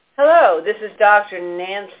Hello, this is Dr.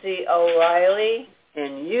 Nancy O'Reilly,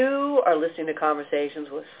 and you are listening to Conversations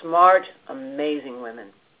with Smart, Amazing Women.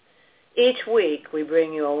 Each week, we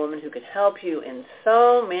bring you a woman who can help you in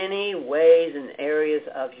so many ways and areas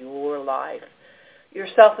of your life. Your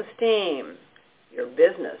self-esteem, your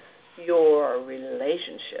business, your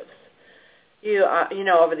relationships. You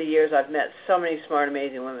know, over the years, I've met so many smart,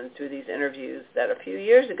 amazing women through these interviews that a few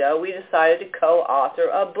years ago, we decided to co-author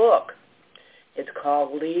a book. It's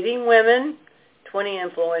called Leading Women. 20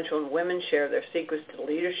 influential women share their secrets to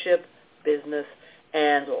leadership, business,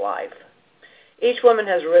 and life. Each woman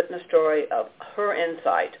has written a story of her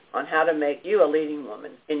insight on how to make you a leading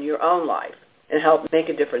woman in your own life and help make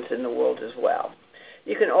a difference in the world as well.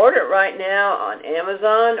 You can order it right now on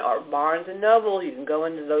Amazon or Barnes & Noble. You can go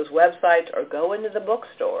into those websites or go into the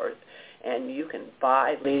bookstores, and you can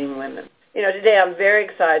buy Leading Women. You know, today I'm very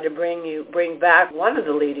excited to bring back one of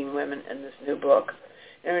the leading women in this new book,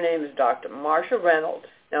 and her name is Dr. Marsha Reynolds.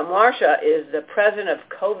 Now, Marsha is the president of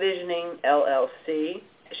Co-Visioning LLC.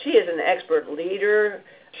 She is an expert leader.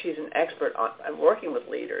 She's an expert on working with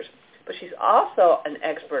leaders, but she's also an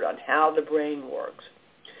expert on how the brain works.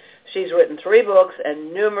 She's written 3 books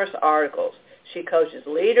and numerous articles. She coaches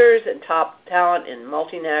leaders and top talent in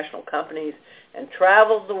multinational companies and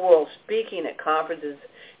travels the world speaking at conferences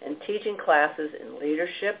and teaching classes in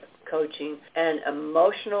leadership, coaching, and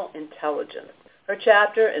emotional intelligence. Her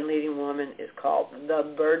chapter in Leading Women is called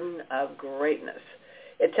The Burden of Greatness.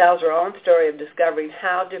 It tells her own story of discovering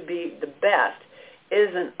how to be the best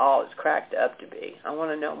isn't all it's cracked up to be. I want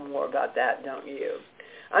to know more about that, don't you?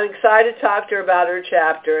 I'm excited to talk to her about her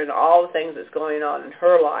chapter and all the things that's going on in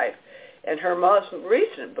her life. And her most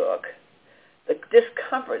recent book, The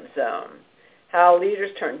Discomfort Zone, How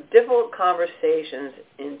Leaders Turn Difficult Conversations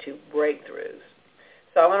into Breakthroughs.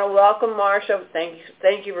 So I want to welcome Marsha.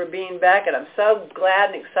 Thank you for being back, and I'm so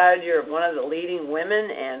glad and excited you're one of the leading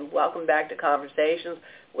women, and welcome back to Conversations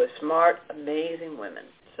with Smart, Amazing Women.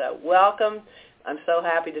 So welcome. I'm so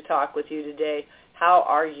happy to talk with you today. How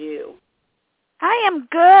are you? I am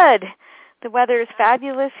good. The weather is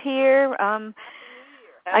fabulous here. I'm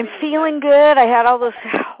feeling good. I had all those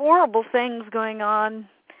horrible things going on.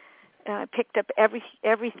 I picked up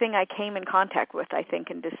everything I came in contact with, I think,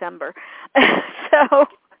 in December. So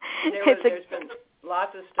there's been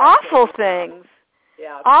lots of stuff. Awful things.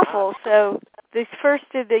 Yeah. Awful. So this first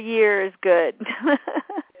of the year is good.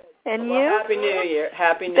 And well, you? Happy New Year.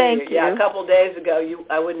 Happy New Thank Year. you. Yeah, a couple of days ago,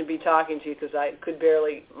 I wouldn't be talking to you because I could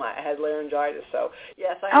barely, I had laryngitis. So,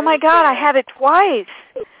 yes, I Oh, my God, I had it twice.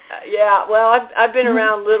 Yeah, well, I've been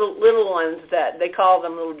around little ones that they call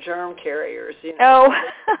them little germ carriers. You know.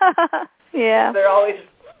 Oh, yeah. They're always,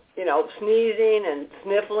 sneezing and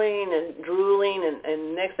sniffling and drooling,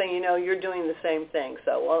 and next thing you know, you're doing the same thing.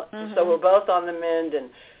 So, so we're both on the mend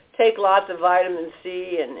and take lots of vitamin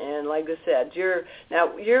C, and like I said, you're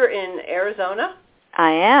in Arizona.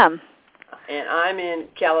 I am. And I'm in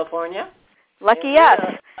California. Lucky us.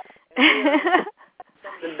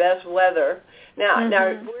 The best weather. Now,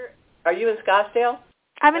 are you in Scottsdale?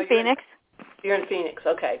 I'm in Phoenix. You're in Phoenix.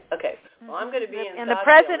 Okay. Well, I'm going to be in Scottsdale. And the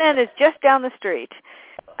president is just down the street.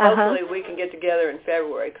 Hopefully we can get together in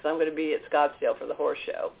February because I'm going to be at Scottsdale for the horse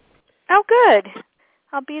show. Oh, good.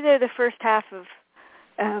 I'll be there the first half of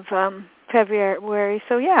February.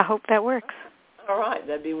 So, yeah, I hope that works. All right.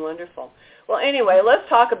 That'd be wonderful. Well, anyway, let's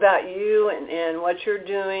talk about you and what you're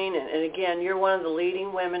doing. And again, you're one of the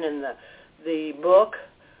leading women in the book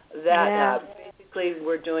that basically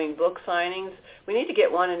we're doing book signings. We need to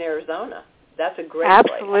get one in Arizona. That's a great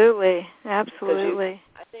place. Absolutely.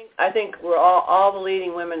 I think we're all the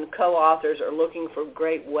leading women co-authors are looking for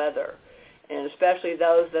great weather, and especially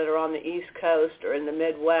those that are on the East Coast or in the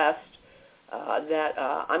Midwest.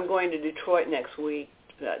 I'm going to Detroit next week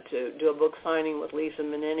to do a book signing with Lisa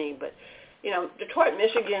Menini, but Detroit,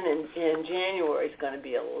 Michigan in January is going to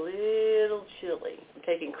be a little chilly. I'm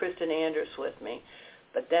taking Kristen Anders with me.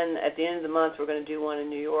 But then at the end of the month, we're going to do one in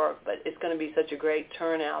New York. But it's going to be such a great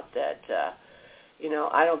turnout that,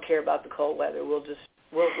 I don't care about the cold weather. We'll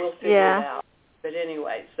figure it out. But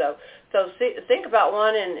anyway, so think about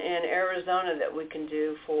one in Arizona that we can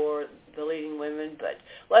do for the leading women. But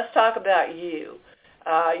let's talk about you.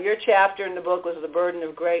 Your chapter in the book was The Burden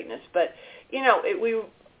of Greatness. But,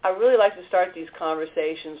 I really like to start these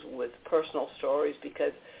conversations with personal stories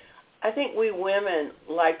because I think we women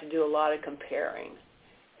like to do a lot of comparing.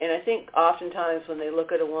 And I think oftentimes when they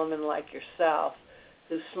look at a woman like yourself,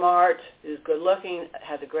 who's smart, who's good-looking,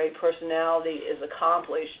 has a great personality, is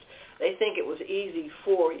accomplished, they think it was easy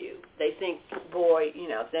for you. They think, boy,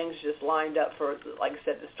 things just lined up for, like I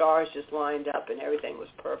said, the stars just lined up and everything was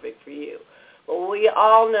perfect for you. Well, we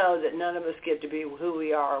all know that none of us get to be who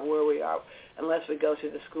we are or where we are unless we go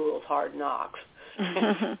through the school of hard knocks.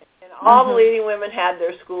 And all the leading women had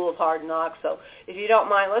their school of hard knocks. So if you don't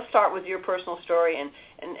mind, let's start with your personal story and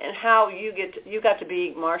how you got to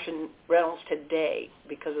be Marsha Reynolds today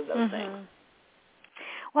because of those things.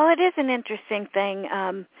 Well, it is an interesting thing,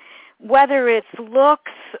 whether it's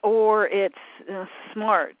looks or it's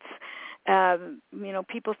smarts.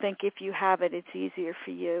 People think if you have it, it's easier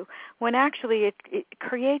for you, when actually it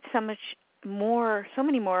creates so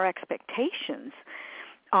many more expectations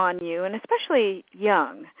on you, and especially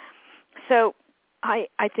young. So I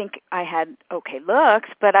think I had okay looks,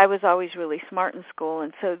 but I was always really smart in school,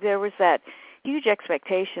 and so there was that huge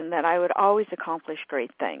expectation that I would always accomplish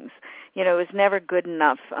great things. It was never good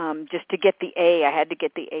enough just to get the A. I had to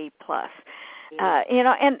get the A+.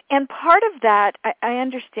 And part of that, I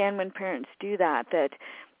understand when parents do that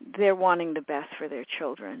they're wanting the best for their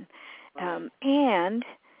children. And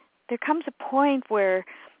there comes a point where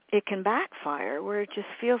it can backfire, where it just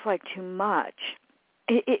feels like too much.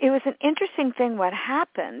 It was an interesting thing. What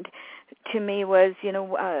happened to me was,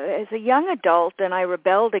 as a young adult, and I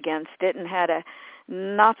rebelled against it and had a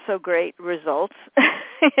not so great results,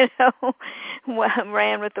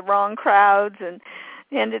 ran with the wrong crowds and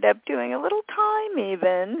ended up doing a little time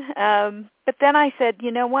even. But then I said,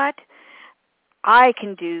 you know what? I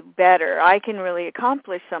can do better. I can really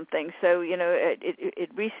accomplish something. So, it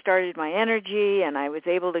restarted my energy, and I was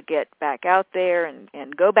able to get back out there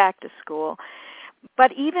and go back to school.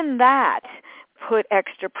 But even that put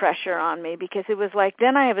extra pressure on me, because it was like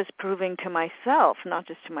then I was proving to myself, not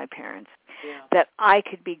just to my parents, that I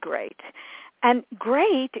could be great. And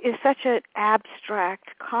great is such an abstract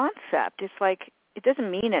concept. It's like it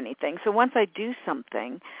doesn't mean anything. So once I do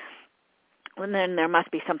something, well, then there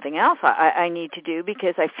must be something else I need to do,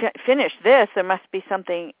 because I finished this. There must be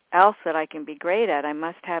something else that I can be great at. I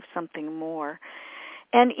must have something more.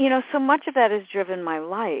 And, so much of that has driven my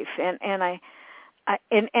life. And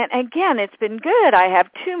again, it's been good. I have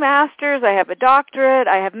 2 masters. I have a doctorate.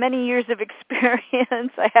 I have many years of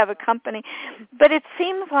experience. I have a company. But it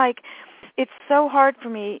seems like it's so hard for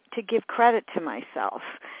me to give credit to myself.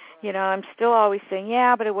 I'm still always saying,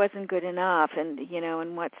 yeah, but it wasn't good enough, and,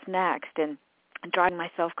 and what's next, and driving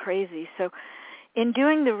myself crazy. So in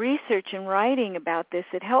doing the research and writing about this,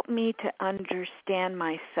 it helped me to understand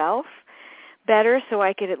myself better, so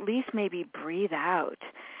I could at least maybe breathe out,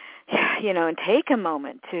 and take a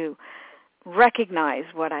moment to recognize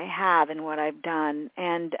what I have and what I've done,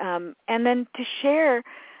 and then to share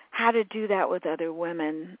how to do that with other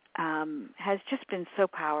women has just been so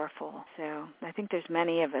powerful. So I think there's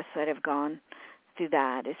many of us that have gone through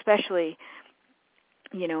that, especially,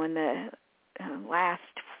 in the last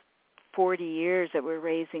 40 years that we're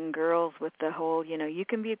raising girls with the whole, you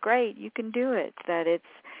can be great, you can do it, that it's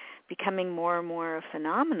becoming more and more a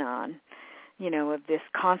phenomenon, of this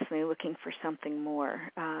constantly looking for something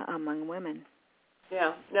more among women.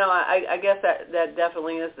 Yeah, no, I guess that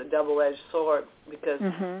definitely is the double-edged sword, because,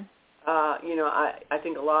 I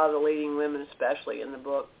think a lot of the leading women, especially in the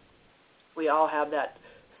book, we all have that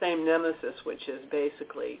same nemesis, which is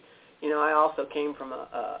basically, I also came from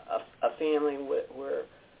a family where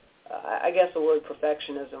I guess the word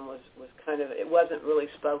perfectionism was kind of, it wasn't really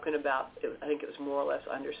spoken about. I think it was more or less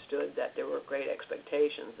understood that there were great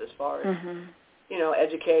expectations as far as,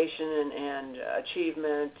 education and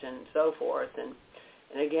achievement and so forth. And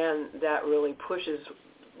again, that really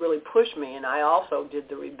pushed me, and I also did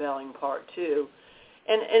the rebelling part too.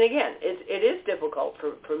 And again, it is difficult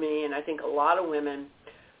for me, and I think a lot of women,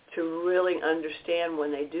 to really understand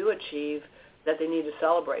when they do achieve that they need to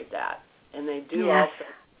celebrate that, and they do also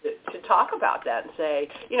to talk about that and say,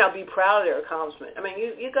 be proud of their accomplishment. I mean,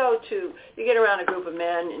 you get around a group of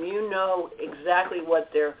men, and you know exactly what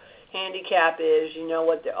their handicap is,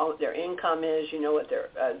 what their income is, what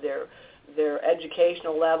their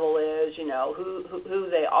educational level is, who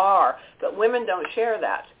they are. But women don't share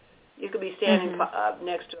that. You could be standing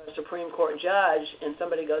next to a Supreme Court judge, and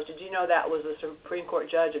somebody goes, "Did you know that was a Supreme Court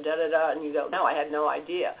judge?" Or da-da-da, and you go, "No, I had no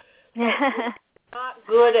idea." Not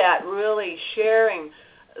good at really sharing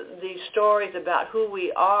these stories about who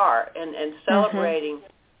we are and celebrating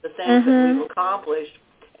the things that we've accomplished.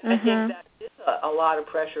 I think that is a lot of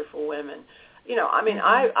pressure for women. I mean,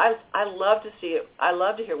 I love to see it. I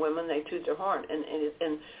love to hear women, they toot their horn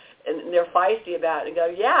and they're feisty about it and go,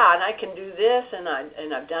 yeah, and I can do this and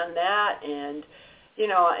I've done that, and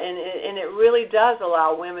and it really does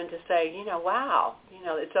allow women to say, wow,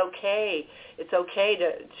 it's okay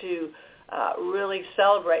to really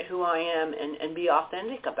celebrate who I am and be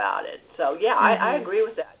authentic about it. So yeah, I agree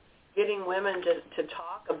with that. Getting women to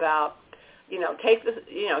talk about take this,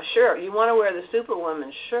 sure, you want to wear the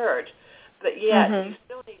Superwoman shirt, but yet you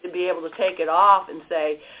still need to be able to take it off and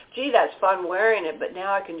say, gee, that's fun wearing it, but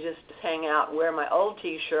now I can just hang out and wear my old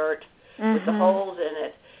T-shirt with the holes in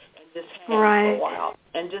it and just hang for a while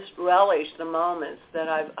and just relish the moments that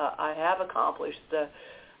I have accomplished the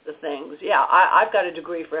things. Yeah, I've got a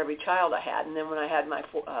degree for every child I had, and then when I had my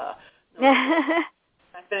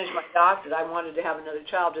I finished my doctorate, I wanted to have another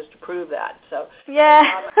child just to prove that. So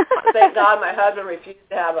thank God my husband refused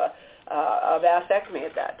to have a vasectomy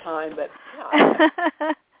at that time. But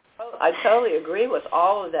I totally agree with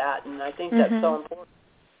all of that, and I think that's so important.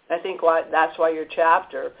 I think that's why your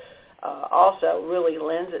chapter also really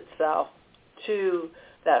lends itself to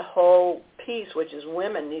that whole piece, which is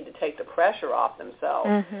women need to take the pressure off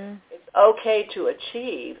themselves. It's okay to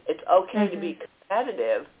achieve. It's okay to be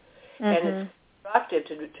competitive, and it's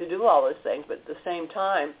constructive to do all those things, but at the same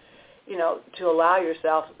time, to allow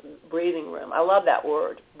yourself breathing room. I love that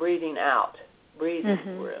word, breathing out,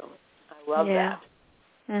 breathing room. I love that.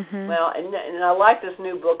 Well, and I like this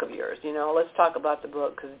new book of yours. Let's talk about the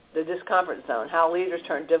book, because The Discomfort Zone, How Leaders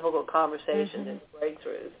Turn Difficult Conversations into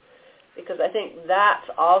Breakthroughs. Because I think that's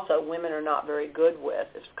also women are not very good with,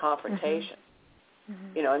 is confrontation.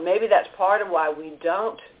 And maybe that's part of why we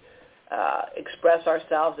don't express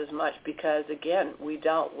ourselves as much, because, again, we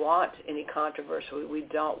don't want any controversy. We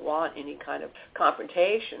don't want any kind of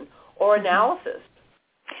confrontation or analysis.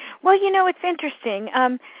 Well, it's interesting.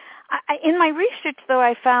 In my research, though,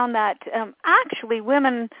 I found that actually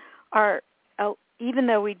women are, even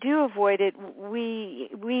though we do avoid it,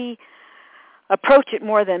 we approach it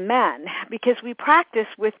more than men, because we practice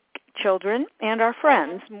with children and our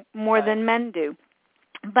friends more than men do.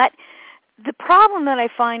 But the problem that I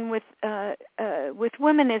find with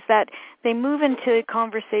women is that they move into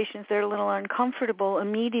conversations that are a little uncomfortable,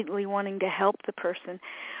 immediately wanting to help the person,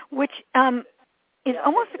 which is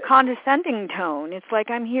almost a condescending tone. It's like,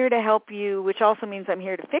 I'm here to help you, which also means I'm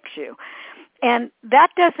here to fix you. And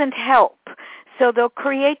that doesn't help. So they'll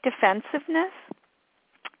create defensiveness,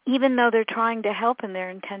 even though they're trying to help and their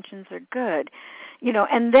intentions are good.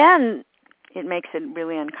 And then it makes it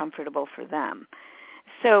really uncomfortable for them.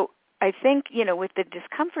 So I think, with the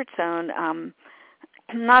discomfort zone,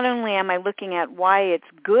 not only am I looking at why it's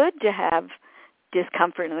good to have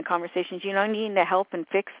discomfort in the conversations, you don't need to help and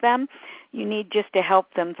fix them. You need just to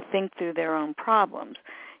help them think through their own problems.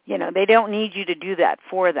 They don't need you to do that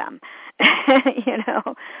for them,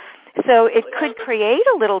 So it could create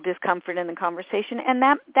a little discomfort in the conversation, and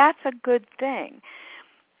that's a good thing.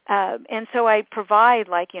 And so I provide,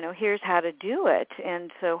 here's how to do it.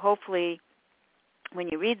 And so hopefully when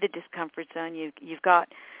you read The Discomfort Zone, you've got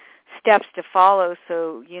steps to follow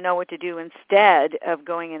so you know what to do instead of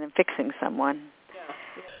going in and fixing someone.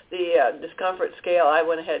 The discomfort scale, I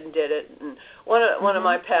went ahead and did it. And one of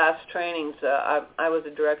my past trainings, I was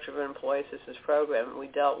a director of an employee assistance program, and we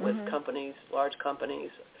dealt with companies, large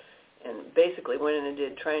companies, and basically went in and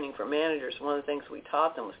did training for managers. One of the things we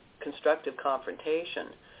taught them was constructive confrontation.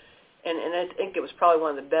 And I think it was probably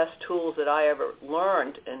one of the best tools that I ever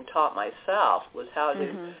learned and taught myself was how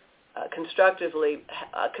to constructive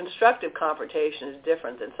confrontation is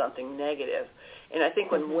different than something negative. And I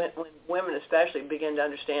think when women especially begin to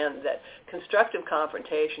understand that constructive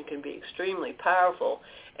confrontation can be extremely powerful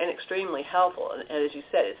and extremely helpful. And as you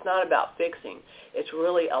said, it's not about fixing. It's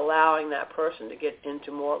really allowing that person to get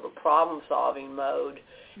into more of a problem-solving mode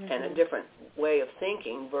and a different way of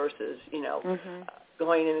thinking versus,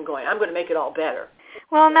 going in and going, I'm going to make it all better.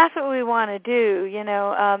 Well, and that's what we want to do.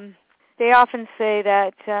 They often say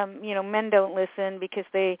that, men don't listen because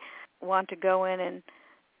they want to go in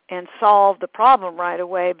and solve the problem right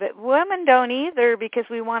away. But women don't either because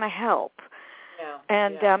we want to help.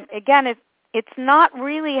 Again, it's not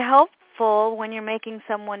really helpful when you're making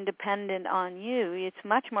someone dependent on you. It's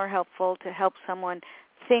much more helpful to help someone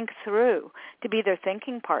think through, to be their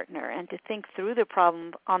thinking partner and to think through the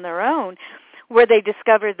problem on their own, where they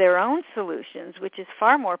discover their own solutions, which is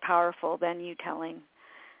far more powerful than you telling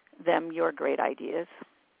them your great ideas.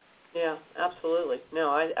 Yeah, absolutely.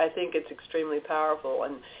 No, I think it's extremely powerful.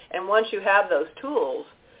 And once you have those tools,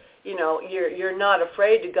 you're not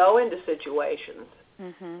afraid to go into situations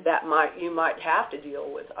that you might have to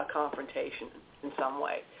deal with a confrontation in some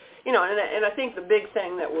way. And I think the big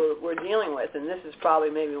thing that we're dealing with, and this is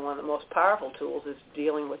probably maybe one of the most powerful tools, is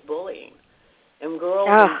dealing with bullying. And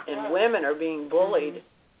girls and women are being bullied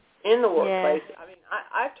in the workplace. I mean,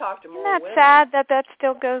 I've talked to more women. Isn't that sad that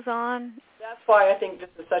still goes on? That's why I think this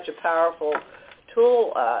is such a powerful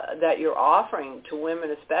tool that you're offering to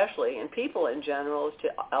women especially, and people in general, is to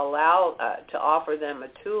allow, to offer them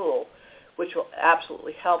a tool which will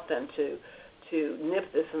absolutely help them to to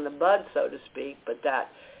nip this in the bud, so to speak, but that,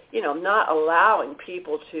 not allowing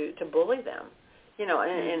people to bully them.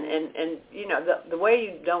 And the way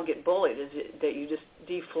you don't get bullied is that you just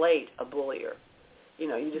deflate a bullier.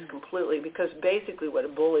 You just completely, because basically what a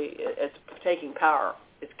bully, it's taking power.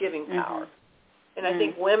 It's giving power. And I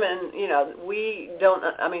think women, we don't,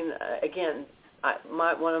 again,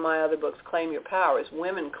 one of my other books, Claim Your Power, is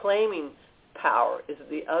women claiming power is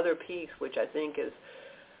the other piece, which I think is,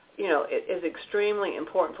 is extremely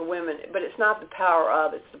important for women. But it's not the power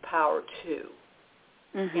of, it's the power to.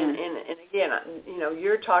 And again,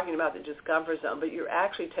 you're talking about the discomfort zone, but you're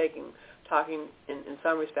actually talking in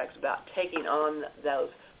some respects about taking on those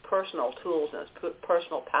personal tools and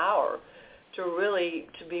personal power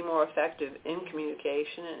to be more effective in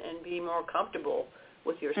communication and be more comfortable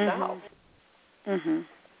with yourself.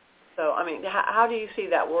 So, how do you see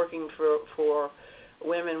that working for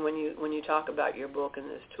women when you talk about your book and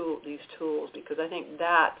these tools? Because I think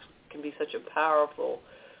that can be such a powerful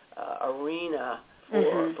arena for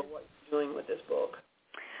what you're doing with this book.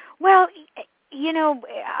 Well,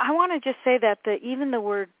 I want to just say that even the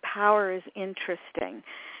word power is interesting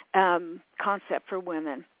concept for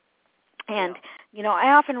women. And,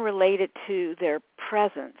 I often relate it to their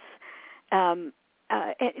presence.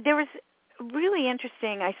 There was really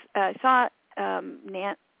interesting, I saw, I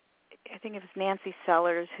think it was Nancy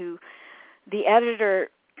Sellers, the editor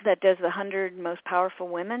that does the 100 Most Powerful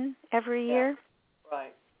Women every year.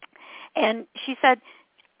 Right. And she said,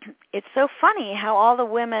 it's so funny how all the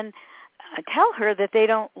women tell her that they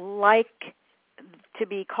don't like to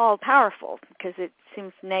be called powerful because it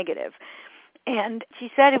seems negative. And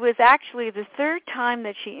she said it was actually the third time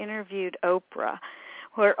that she interviewed Oprah,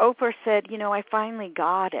 where Oprah said, I finally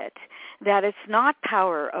got it, that it's not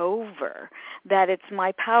power over, that it's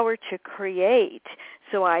my power to create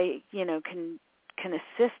so I, can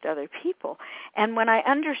assist other people. And when I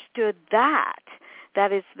understood that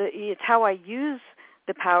it's how I use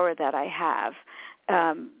the power that I have,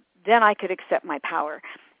 then I could accept my power.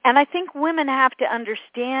 And I think women have to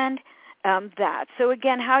understand that. So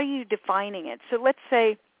again, how are you defining it? So let's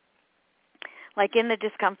say, like in the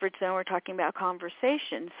discomfort zone, we're talking about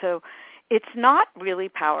conversation. So it's not really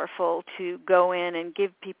powerful to go in and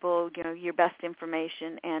give people, your best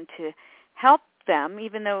information and to help them,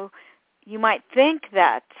 even though you might think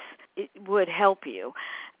that it would help you,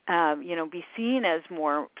 be seen as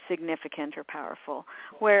more significant or powerful.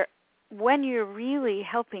 Where when you're really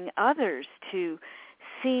helping others to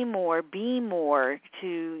see more, be more,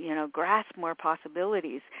 to, grasp more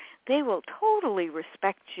possibilities, they will totally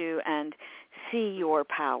respect you and see your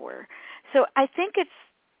power. So I think it's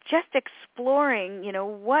just exploring,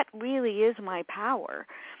 what really is my power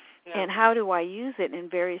and how do I use it in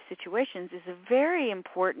various situations is a very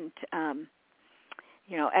important,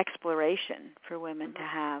 exploration for women to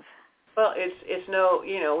have. Well, it's no,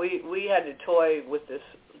 we had to toy with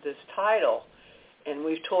this title. And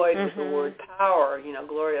we've toyed with the word power.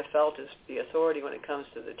 Gloria Felt is the authority when it comes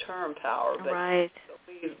to the term power. But, right.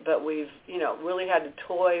 But we've, really had to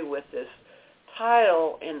toy with this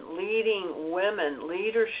title in leading women,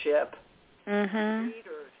 leadership,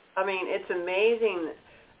 leaders. It's amazing.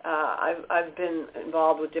 I've been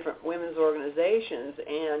involved with different women's organizations,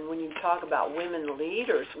 and when you talk about women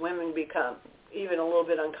leaders, women become even a little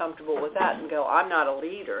bit uncomfortable with that and go, I'm not a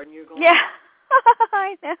leader. And you're going, yeah.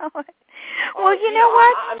 I know. Well, you know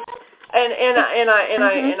what?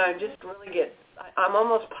 I just really I'm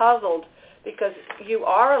almost puzzled because you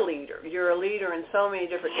are a leader. You're a leader in so many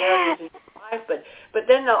different areas in your life, but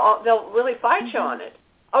then they'll really fight you on it.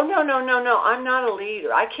 Oh no, I'm not a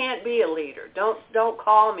leader. I can't be a leader. Don't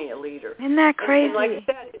call me a leader. Isn't that crazy? And like you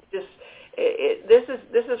said, it's just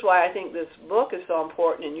this is why I think this book is so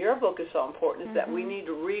important and your book is so important is that we need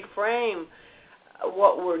to reframe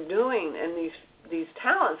what we're doing and these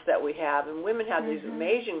talents that we have, and women have these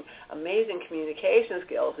amazing communication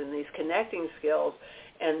skills and these connecting skills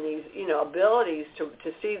and these abilities to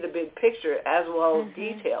see the big picture as well as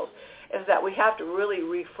details, is that we have to really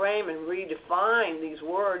reframe and redefine these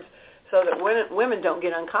words so that women don't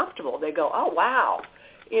get uncomfortable. They go, oh wow,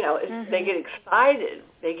 they get excited,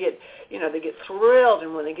 they get thrilled,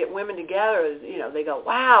 and when they get women together, they go,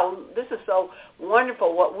 wow, this is so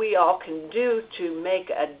wonderful what we all can do to make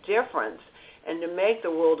a difference and to make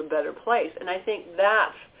the world a better place. And I think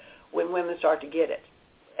that's when women start to get it,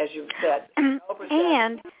 as you said.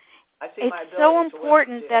 And it's so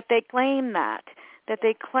important that they claim that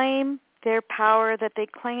they claim their power, that they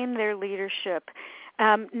claim their leadership,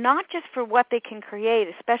 not just for what they can create,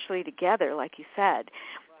 especially together, like you said,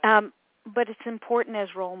 but it's important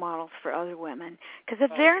as role models for other women. Because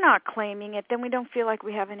if they're not claiming it, then we don't feel like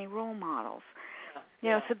we have any role models.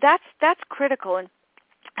 So that's critical. And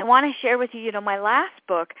I want to share with you, my last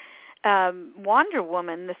book, Wonder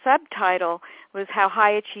Woman, the subtitle was How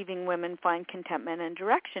High-Achieving Women Find Contentment and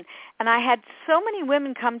Direction. And I had so many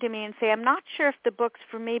women come to me and say, I'm not sure if the book's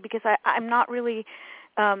for me because I'm not really,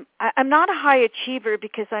 I'm not a high achiever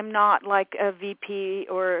because I'm not like a VP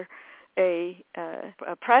or a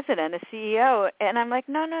president, a CEO. And I'm like,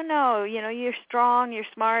 no, you're strong, you're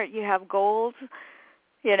smart, you have goals,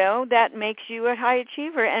 that makes you a high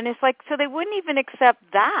achiever. And it's like, so they wouldn't even accept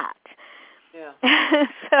that. Yeah.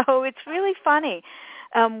 So it's really funny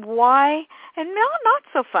why, and not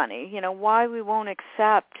so funny, why we won't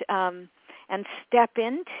accept and step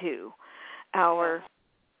into our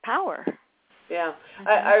power. Yeah.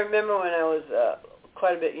 I remember when I was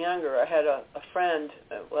quite a bit younger, I had a friend,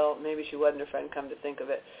 well, maybe she wasn't a friend, come to think of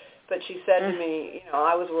it, but she said to me,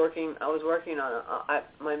 I was working on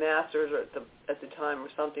my master's at the time or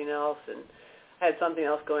something else, and I had something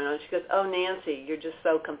else going on. She goes, "Oh, Nancy, you're just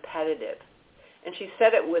so competitive." And she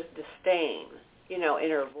said it with disdain, in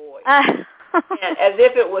her voice, and as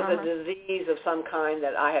if it was a disease of some kind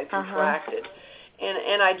that I had contracted.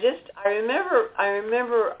 And I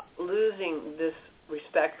remember losing this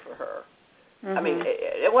respect for her. I mean,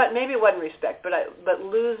 maybe it wasn't respect, but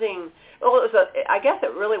losing. Well, I guess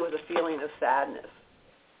it really was a feeling of sadness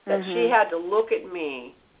that she had to look at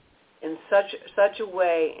me in such a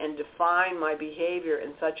way and define my behavior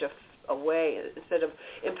in such a way instead of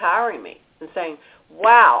empowering me and saying,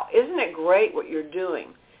 "Wow, isn't it great what you're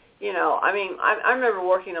doing?" I mean, I remember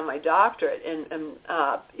working on my doctorate, and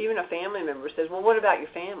even a family member says, "Well, what about your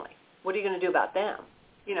family? What are you going to do about them?"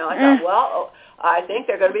 I thought, well, I think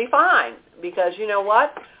they're going to be fine because you know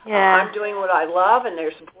what? I'm doing what I love, and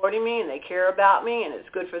they're supporting me, and they care about me, and it's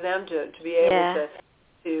good for them to be able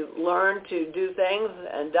to learn to do things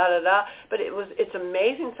and da-da-da. But it's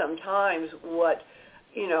amazing sometimes what,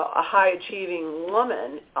 a high-achieving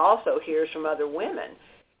woman also hears from other women.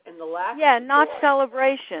 And the lack of not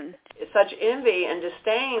celebration. It's such envy and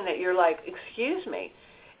disdain that you're like, excuse me.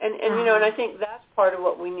 And and I think that's part of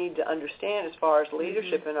what we need to understand as far as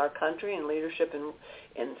leadership in our country and leadership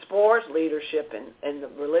in sports, leadership in the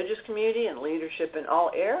religious community, and leadership in all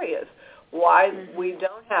areas. Why we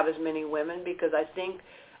don't have as many women, because I think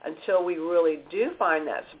until we really do find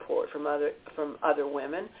that support from other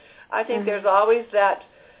women, I think there's always that,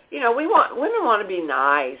 women want to be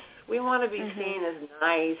nice. We want to be seen as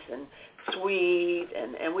nice and sweet,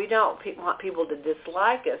 and we don't want people to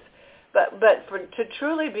dislike us. But to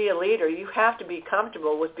truly be a leader, you have to be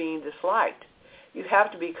comfortable with being disliked. You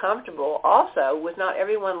have to be comfortable also with not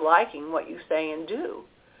everyone liking what you say and do.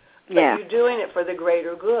 But you're doing it for the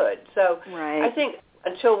greater good. So I think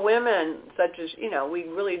until women such as, we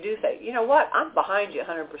really do say, you know what, I'm behind you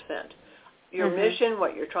 100%. Your mission,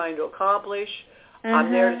 what you're trying to accomplish,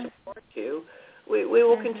 I'm there to support you. We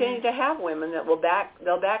will continue to have women that will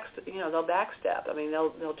they'll backstep. I mean,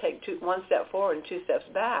 they'll take one step forward and two steps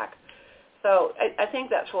back. So I think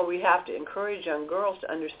that's where we have to encourage young girls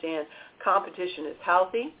to understand competition is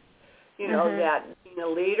healthy. That being a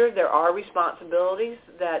leader, there are responsibilities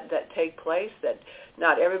that take place, that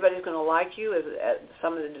not everybody's going to like you as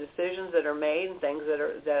some of the decisions that are made and things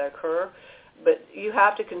that occur, but you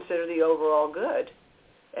have to consider the overall good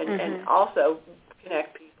and also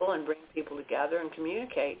connect people and bring people together and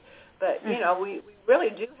communicate. But, we really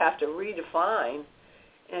do have to redefine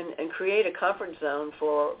and create a comfort zone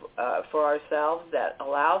for ourselves that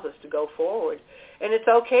allows us to go forward. And it's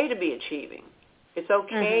okay to be achieving. It's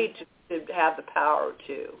okay to have the power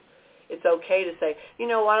to. It's okay to say, you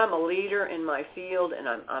know what, I'm a leader in my field, and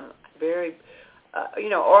I'm very,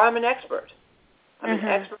 or I'm an expert. I'm an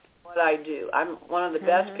expert in what I do. I'm one of the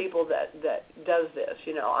best people that does this.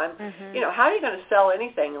 I'm, how are you going to sell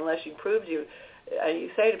anything unless you prove you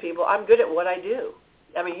say to people, I'm good at what I do.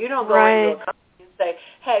 I mean, you don't go into a company and say,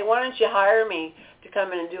 hey, why don't you hire me to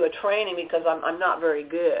come in and do a training because I'm not very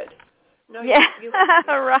good. No, you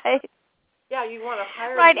right. Yeah, you want to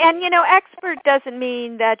hire right, me. and expert doesn't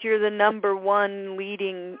mean that you're the number one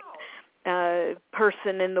leading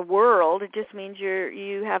person in the world. It just means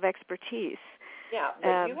you have expertise. Yeah,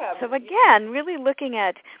 but you have. So again, really looking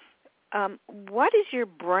at what is your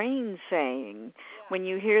brain saying when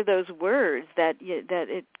you hear those words that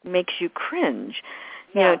it makes you cringe.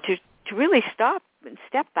 To really stop and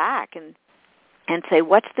step back and say,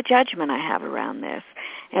 what's the judgment I have around this,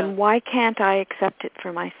 and why can't I accept it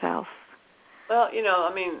for myself? Well,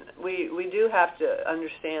 I mean, we do have to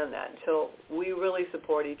understand that until we really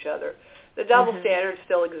support each other. The double standard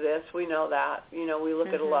still exists. We know that. We look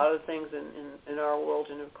at a lot of things in our world,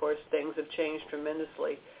 and, of course, things have changed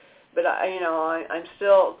tremendously. But I'm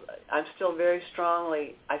still very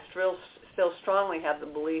strongly. I still strongly have the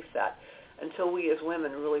belief that until we as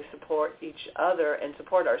women really support each other and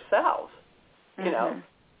support ourselves, you know,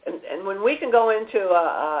 and when we can go into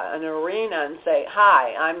an arena and say,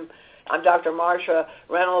 "Hi, I'm Dr. Marsha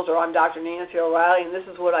Reynolds, or I'm Dr. Nancy O'Reilly, and this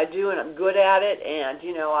is what I do, and I'm good at it, and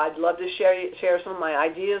I'd love to share some of my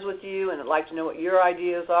ideas with you, and I'd like to know what your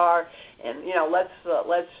ideas are, and let's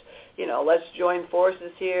join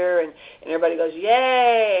forces here," and everybody goes,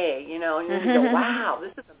 "Yay!" And you go, "Wow,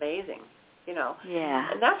 this is amazing." Yeah.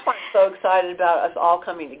 And that's why I'm so excited about us all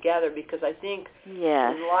coming together, because I think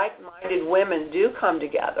when like-minded women do come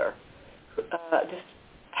together, just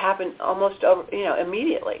happen almost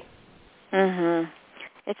immediately. Mhm.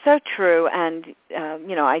 It's so true, and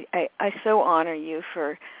I so honor you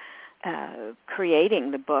for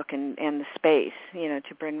creating the book and the space,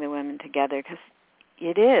 to bring the women together, because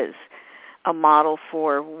it is a model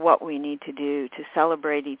for what we need to do to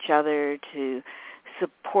celebrate each other, to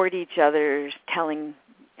support each other, telling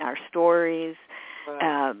our stories.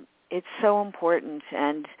 Right. It's so important,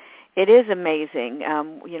 and it is amazing,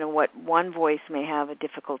 what one voice may have a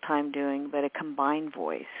difficult time doing, but a combined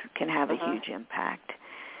voice can have a huge impact.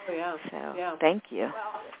 Oh, yeah. So, thank you.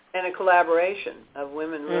 Well, and a collaboration of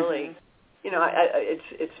women really.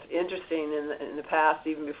 It's interesting in the past,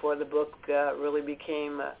 even before the book really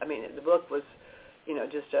became. The book was,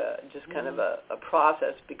 just kind of a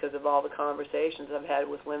process because of all the conversations I've had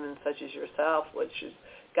with women such as yourself, which is,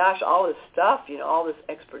 gosh, all this stuff, all this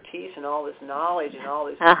expertise and all this knowledge and all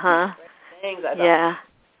these things. I thought,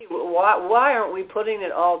 why aren't we putting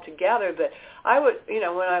it all together? But I would,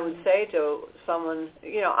 when I would say to someone,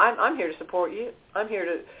 I'm here to support you. I'm here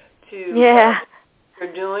to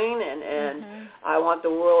you're doing, and I want the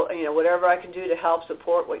world, whatever I can do to help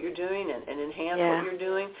support what you're doing and enhance what you're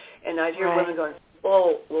doing. And I hear women going,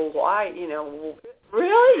 well, why,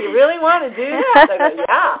 really? You really want to do that? I go,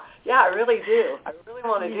 yeah, I really do. I really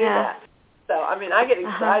want to do that. So, I get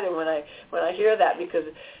excited when I hear that, because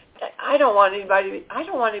I don't want anybody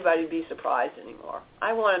to be surprised anymore.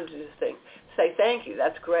 I want them to just say, thank you,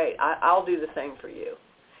 that's great. I'll do the same for you.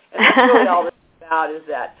 And that's really all this is about, is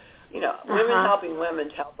that, women helping women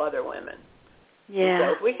to help other women. Yeah.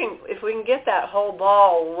 So if we can get that whole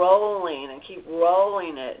ball rolling and keep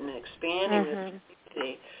rolling it and expanding this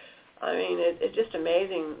community, it's just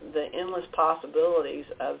amazing, the endless possibilities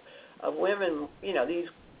of women.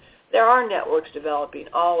 There are networks developing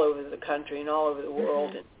all over the country and all over the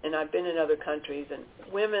world, and I've been in other countries, and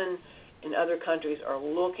women in other countries are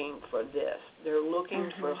looking for this. They're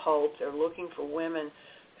looking for hope. They're looking for women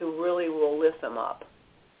who really will lift them up.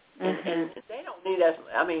 And they don't need us.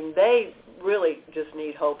 They really just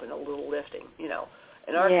need hope and a little lifting. In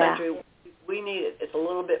our country, we need it. It's a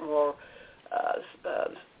little bit more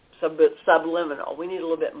subliminal. We need a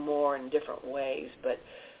little bit more in different ways. But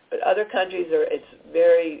other countries it's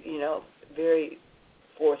very, very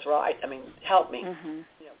forthright. Help me.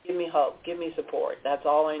 Give me hope. Give me support. That's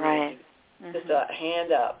all I need. Right. Just a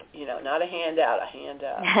hand up. Not a hand out. A hand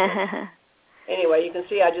up. Anyway, you can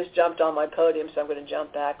see I just jumped on my podium, so I'm going to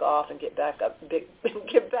jump back off and get back up, get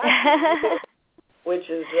back to you, which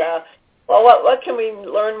is, what can we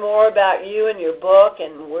learn more about you and your book,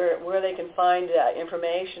 and where they can find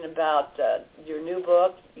information about your new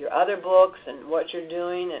book, your other books, and what you're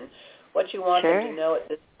doing, and what you want them to know at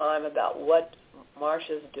this time about what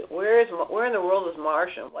Marsha's doing. Where in the world is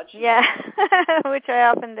Marsha, and what's she doing? Which I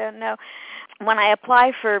often don't know. When I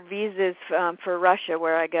apply for visas for Russia,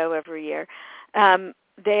 where I go every year,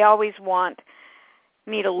 they always want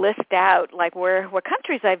me to list out what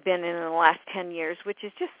countries I've been in the last 10 years, which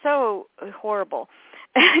is just so horrible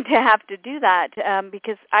to have to do that,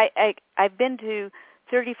 because I've been to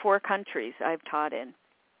 34 countries I've taught in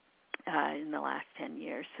the last 10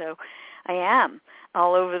 years. So I am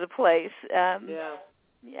all over the place.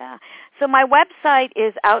 Yeah. So my website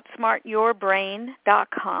is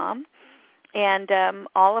outsmartyourbrain.com, and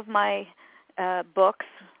all of my books,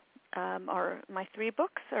 or my 3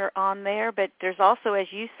 books, are on there. But there's also,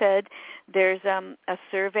 as you said, there's a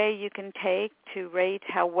survey you can take to rate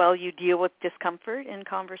how well you deal with discomfort in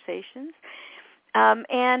conversations.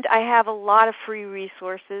 And I have a lot of free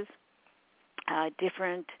resources,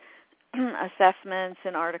 different assessments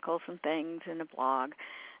and articles and things in a blog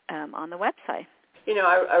on the website.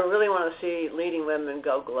 I really want to see leading women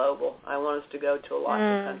go global. I want us to go to a lot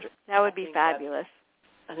of countries. That would be fabulous.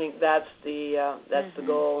 I think that's the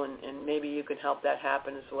goal, and maybe you can help that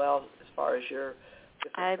happen as well, as far as your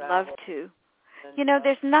I'd travel. love to. And,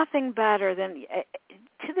 there's nothing better than,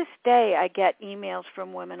 to this day, I get emails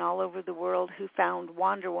from women all over the world who found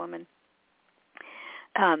Wonder Woman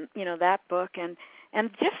that book, and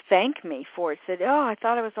just thank me for it. Said, oh, I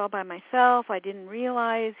thought I was all by myself. I didn't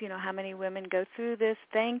realize, how many women go through this.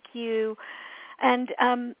 Thank you. And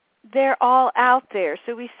they're all out there.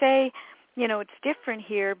 So we say, it's different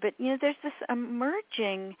here, but, there's this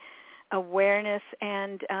emerging awareness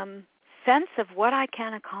and sense of what I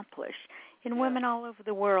can accomplish in women all over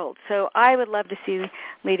the world. So I would love to see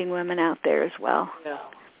leading women out there as well.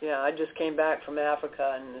 Yeah. I just came back from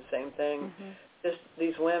Africa, and the same thing. Mm-hmm. Just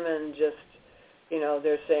these women just,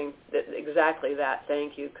 they're saying exactly that.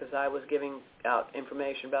 Thank you, because I was giving out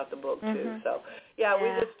information about the book too. So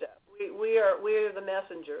we're the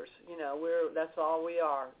messengers. That's all we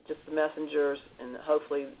are, just the messengers, and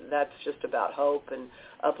hopefully that's just about hope and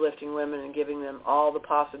uplifting women and giving them all the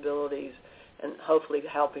possibilities, and hopefully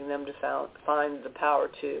helping them to find the power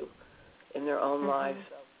too in their own lives.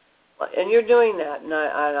 So, and you're doing that, and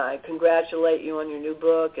I congratulate you on your new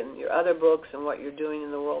book and your other books and what you're doing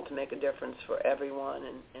in the world to make a difference for everyone.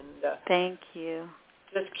 And thank you.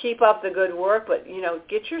 Just keep up the good work, but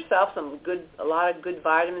get yourself a lot of good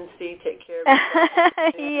vitamin C. Take care of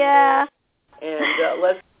yourself. Yeah. And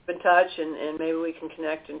let's keep in touch, and maybe we can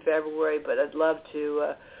connect in February. But I'd love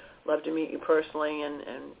to meet you personally and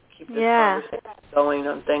keep this conversation going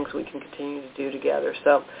on things we can continue to do together.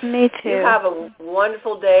 So me too. You have a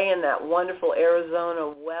wonderful day in that wonderful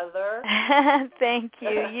Arizona weather. Thank you.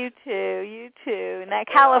 You too. In that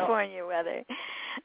California weather.